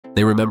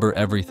They remember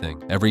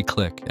everything, every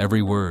click,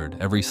 every word,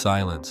 every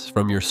silence,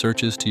 from your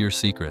searches to your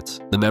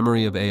secrets. The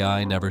memory of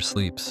AI never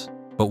sleeps.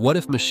 But what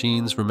if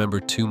machines remember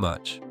too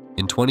much?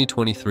 In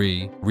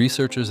 2023,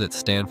 researchers at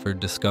Stanford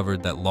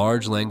discovered that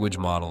large language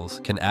models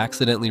can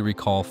accidentally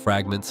recall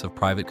fragments of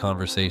private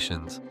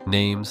conversations,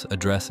 names,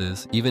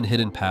 addresses, even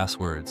hidden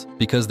passwords,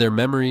 because their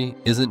memory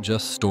isn't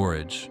just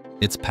storage,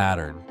 it's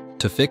pattern.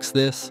 To fix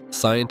this,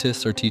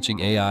 scientists are teaching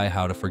AI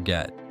how to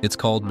forget. It's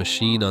called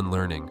machine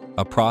unlearning,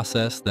 a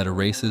process that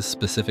erases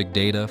specific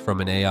data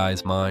from an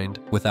AI's mind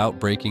without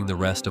breaking the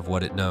rest of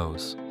what it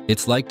knows.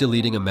 It's like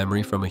deleting a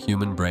memory from a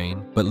human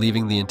brain, but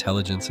leaving the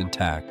intelligence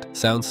intact.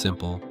 Sounds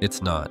simple,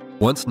 it's not.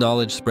 Once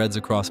knowledge spreads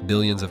across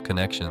billions of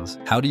connections,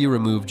 how do you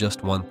remove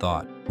just one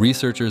thought?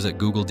 Researchers at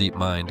Google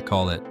DeepMind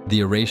call it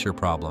the erasure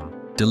problem.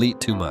 Delete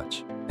too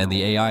much, and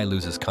the AI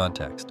loses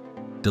context.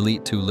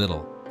 Delete too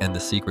little, and the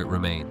secret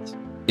remains.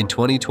 In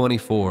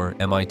 2024,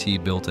 MIT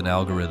built an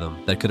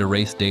algorithm that could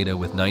erase data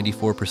with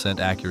 94%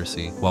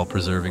 accuracy while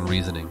preserving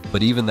reasoning.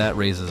 But even that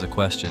raises a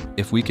question.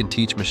 If we can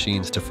teach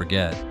machines to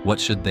forget, what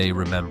should they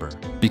remember?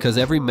 Because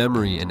every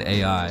memory in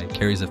AI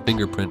carries a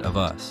fingerprint of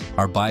us,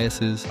 our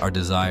biases, our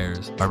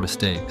desires, our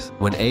mistakes.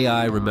 When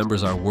AI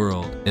remembers our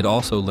world, it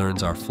also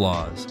learns our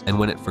flaws. And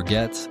when it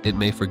forgets, it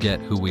may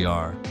forget who we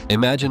are.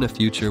 Imagine a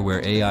future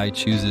where AI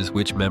chooses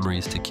which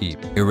memories to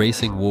keep,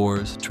 erasing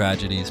wars,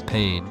 tragedies,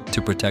 pain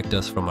to protect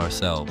us from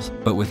ourselves.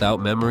 But without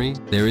memory,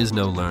 there is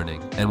no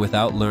learning, and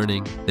without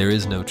learning, there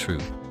is no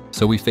truth.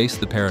 So we face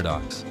the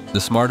paradox.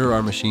 The smarter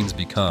our machines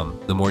become,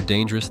 the more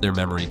dangerous their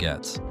memory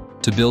gets.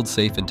 To build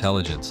safe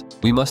intelligence,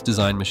 we must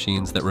design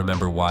machines that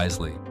remember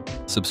wisely.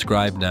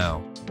 Subscribe now,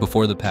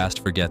 before the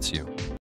past forgets you.